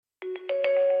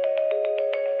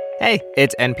Hey,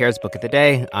 it's NPR's Book of the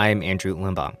Day. I'm Andrew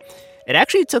Limbaugh. It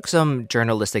actually took some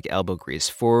journalistic elbow grease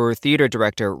for theater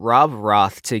director Rob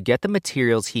Roth to get the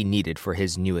materials he needed for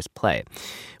his newest play.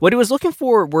 What he was looking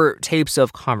for were tapes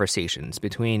of conversations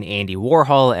between Andy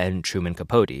Warhol and Truman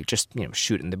Capote, just,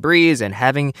 shooting the breeze and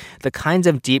having the kinds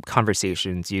of deep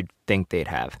conversations you'd think they'd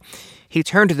have. He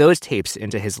turned those tapes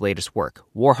into his latest work,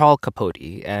 Warhol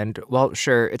Capote, and, well,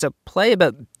 sure, it's a play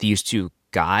about these two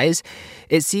guys,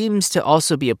 it seems to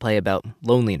also be a play about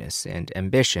loneliness and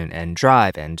ambition and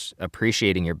drive and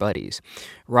appreciating your buddies.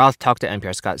 Roth talked to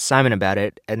NPR's Scott Simon about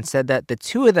it and said that the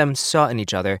two of them saw in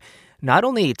each other not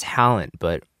only talent,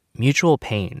 but mutual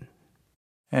pain.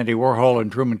 Andy Warhol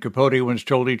and Truman Capote once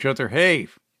told each other, hey,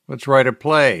 let's write a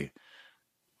play. It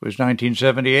was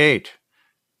 1978.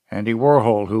 Andy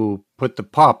Warhol, who put the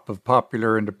pop of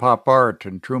popular into pop art,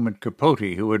 and Truman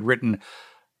Capote, who had written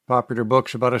popular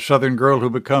books about a Southern girl who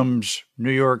becomes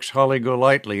New York's Holly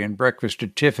Golightly in Breakfast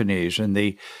at Tiffany's, and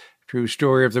the true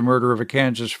story of the murder of a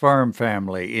Kansas farm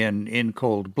family in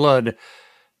Cold Blood,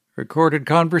 recorded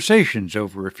conversations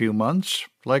over a few months,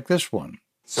 like this one.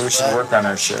 So we should work on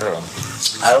our show.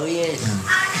 Oh, yeah.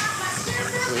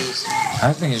 Please.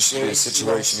 I think it should be a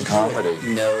situation comedy.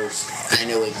 No, I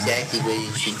know exactly what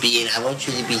it should be, and I want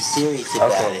you to be serious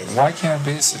about it. Why can't it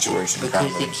be a situation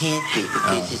comedy? Because it can't be,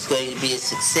 because it's going to be a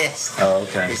success. Oh,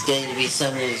 okay. It's going to be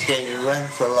something that's going to run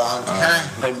for a long time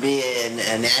and be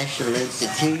a national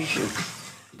institution.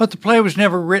 But the play was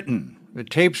never written. The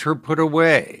tapes were put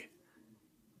away.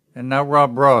 And now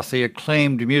Rob Roth, the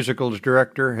acclaimed musicals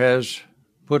director, has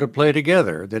put a play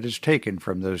together that is taken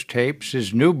from those tapes.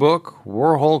 His new book,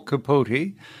 Warhol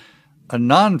Capote, a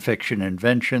nonfiction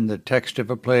invention, the text of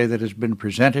a play that has been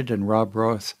presented, and Rob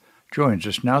Roth joins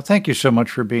us now. Thank you so much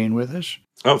for being with us.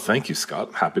 Oh, thank you, Scott.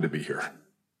 I'm happy to be here.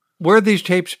 Where have these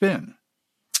tapes been?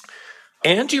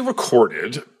 Andy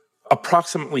recorded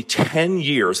approximately 10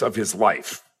 years of his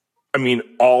life. I mean,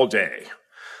 all day.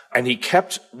 And he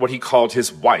kept what he called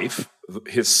his wife,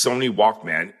 his Sony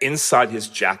Walkman, inside his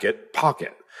jacket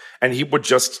pocket. And he would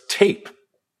just tape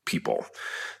people.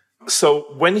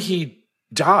 So when he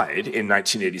died in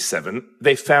 1987,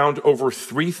 they found over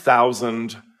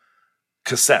 3,000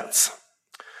 cassettes.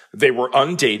 They were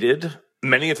undated.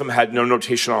 Many of them had no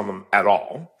notation on them at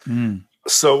all.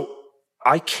 So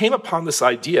I came upon this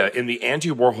idea in the Andy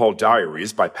Warhol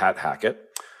Diaries by Pat Hackett.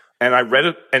 And I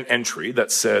read an entry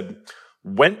that said,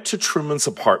 went to Truman's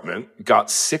apartment,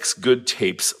 got 6 good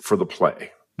tapes for the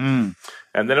play.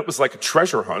 And then it was like a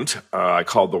treasure hunt. I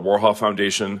called the Warhol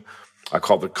Foundation. I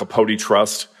called the Capote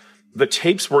Trust. The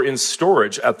tapes were in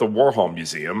storage at the Warhol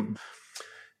Museum.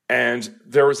 And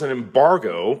there was an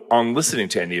embargo on listening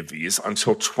to any of these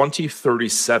until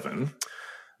 2037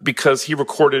 because he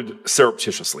recorded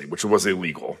surreptitiously, which was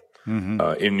illegal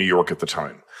in New York at the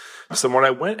time. So when I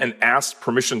went and asked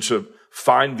permission to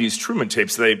find these Truman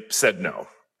tapes, they said no.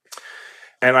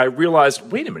 And I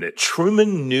realized, wait a minute,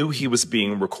 Truman knew he was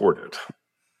being recorded.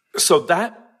 So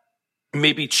that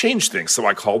maybe changed things. So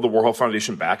I called the Warhol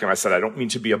Foundation back and I said, I don't mean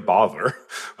to be a bother.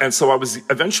 And so I was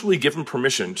eventually given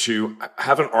permission to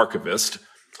have an archivist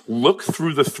look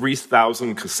through the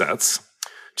 3,000 cassettes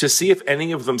to see if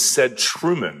any of them said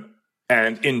Truman.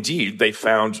 And indeed, they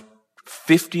found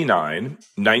 59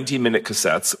 90-minute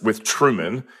cassettes with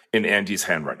Truman in Andy's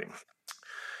handwriting.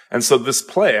 And so this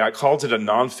play, I called it a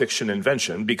nonfiction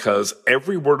invention because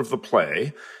every word of the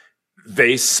play,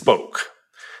 they spoke.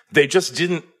 They just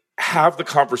didn't have the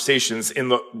conversations in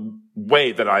the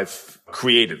way that I've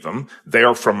created them. They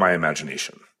are from my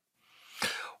imagination.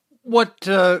 What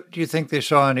do you think they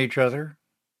saw in each other?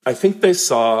 I think they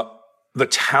saw the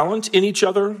talent in each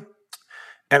other,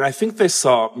 and I think they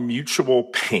saw mutual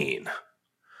pain.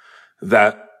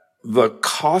 That the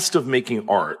cost of making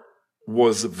art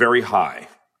was very high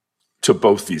to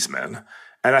both these men.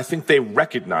 And I think they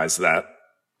recognized that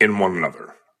in one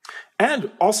another.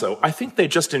 And also, I think they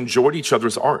just enjoyed each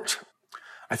other's art.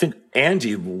 I think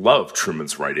Andy loved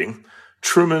Truman's writing.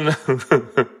 Truman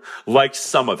liked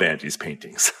some of Andy's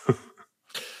paintings.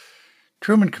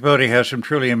 Truman Capote has some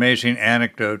truly amazing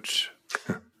anecdotes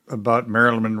about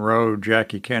Marilyn Monroe,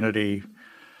 Jackie Kennedy,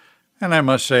 and I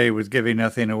must say, with giving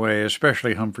nothing away,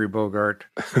 especially Humphrey Bogart.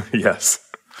 Yes.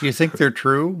 Do you think they're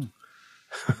true?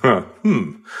 I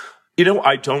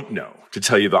don't know, to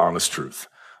tell you the honest truth.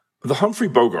 The Humphrey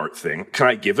Bogart thing, can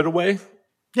I give it away?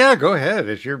 Yeah, go ahead.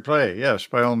 It's your play. Yes,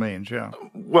 by all means, yeah.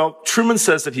 Well, Truman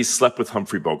says that he slept with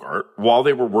Humphrey Bogart while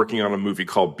they were working on a movie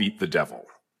called Beat the Devil.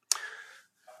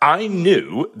 I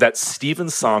knew that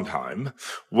Stephen Sondheim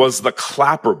was the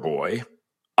clapper boy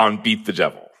on Beat the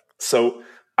Devil. So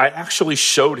I actually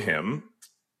showed him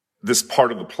this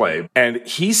part of the play. And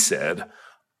he said,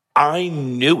 I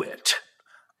knew it.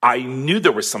 I knew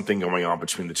there was something going on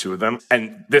between the two of them.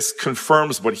 And this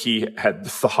confirms what he had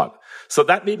thought. So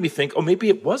that made me think, oh, maybe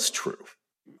it was true.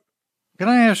 Can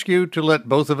I ask you to let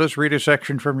both of us read a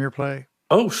section from your play?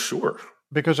 Oh, sure.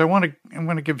 Because I want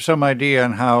to give some idea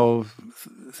on how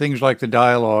things like the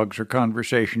dialogues or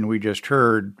conversation we just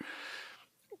heard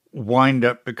wind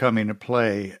up becoming a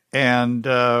play. And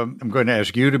I'm going to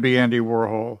ask you to be Andy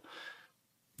Warhol.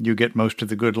 You get most of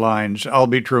the good lines. I'll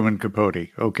be Truman Capote,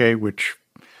 okay? Which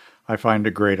I find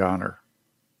a great honor.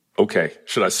 Okay.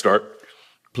 Should I start?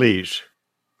 Please.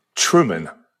 Truman,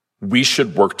 we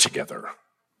should work together.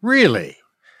 Really?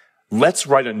 Let's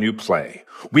write a new play.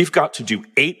 We've got to do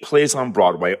 8 plays on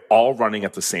Broadway, all running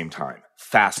at the same time.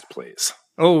 Fast plays.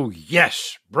 Oh,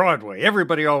 yes, Broadway.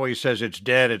 Everybody always says it's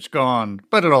dead, it's gone,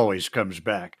 but it always comes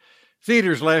back.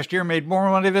 Theaters last year made more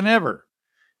money than ever.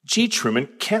 Gee, Truman,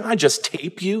 can't I just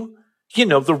tape you? You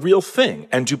know, the real thing,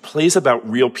 and do plays about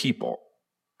real people.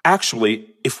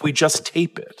 Actually, if we just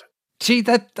tape it. See,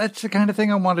 that's the kind of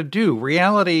thing I want to do.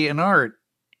 Reality and art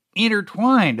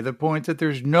intertwined to the point that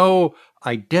there's no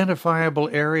identifiable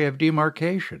area of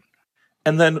demarcation.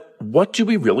 And then what do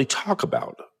we really talk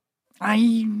about? I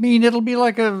mean, it'll be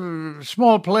like a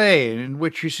small play in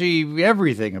which you see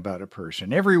everything about a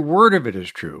person. Every word of it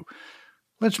is true.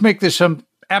 Let's make this some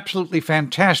absolutely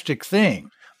fantastic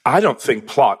thing. I don't think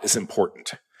plot is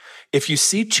important. If you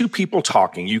see 2 people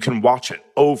talking, you can watch it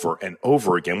over and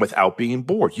over again without being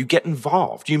bored. You get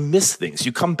involved. You miss things.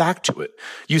 You come back to it.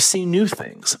 You see new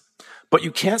things. But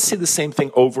you can't see the same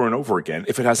thing over and over again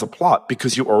if it has a plot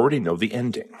because you already know the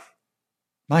ending.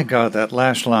 My God, that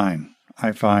last line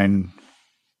I find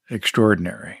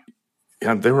extraordinary.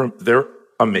 Yeah, they're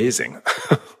amazing.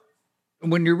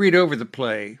 When you read over the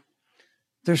play,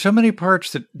 there's so many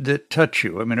parts that touch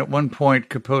you. I mean, at one point,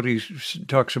 Capote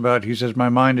talks about, he says, my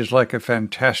mind is like a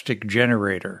fantastic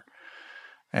generator.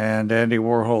 And Andy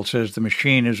Warhol says the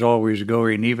machine is always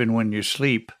going, even when you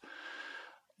sleep.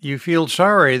 You feel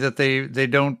sorry that they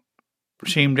don't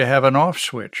seem to have an off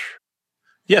switch.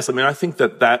 Yes, I mean, I think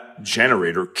that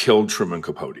generator killed Truman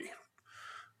Capote.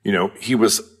 You know, he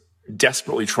was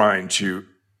desperately trying to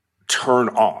turn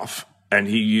off, and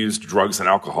he used drugs and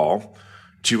alcohol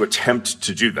to attempt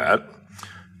to do that,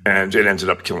 and it ended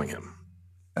up killing him.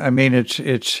 I mean, it's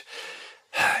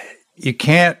you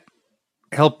can't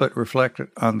help but reflect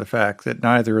on the fact that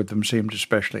neither of them seemed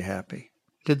especially happy.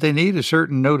 Did they need a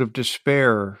certain note of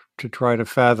despair to try to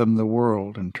fathom the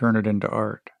world and turn it into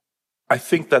art? I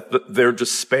think that their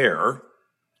despair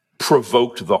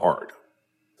provoked the art.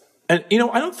 And, you know,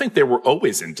 I don't think they were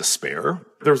always in despair.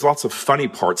 There's lots of funny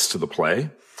parts to the play,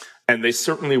 and they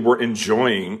certainly were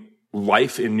enjoying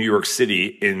life in New York City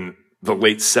in the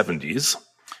late 70s.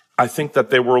 I think that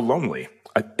they were lonely.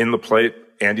 In the play,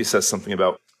 Andy says something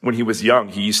about when he was young,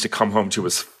 he used to come home to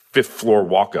his 5th floor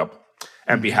walk-up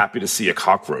and be happy to see a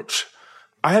cockroach.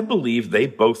 I believe they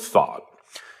both thought,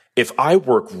 if I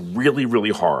work really, really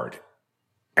hard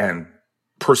and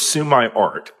pursue my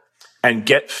art and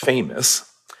get famous,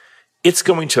 it's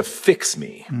going to fix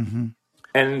me. Mm-hmm.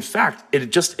 And in fact, it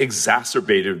just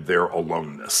exacerbated their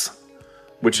aloneness,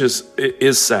 which is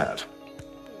sad.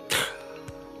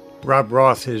 Rob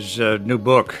Roth, his new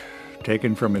book,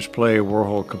 taken from his play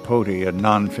Warhol Capote, a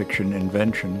nonfiction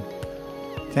invention.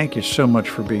 Thank you so much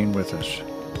for being with us.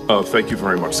 Oh, thank you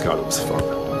very much, Scott. It was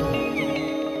fun.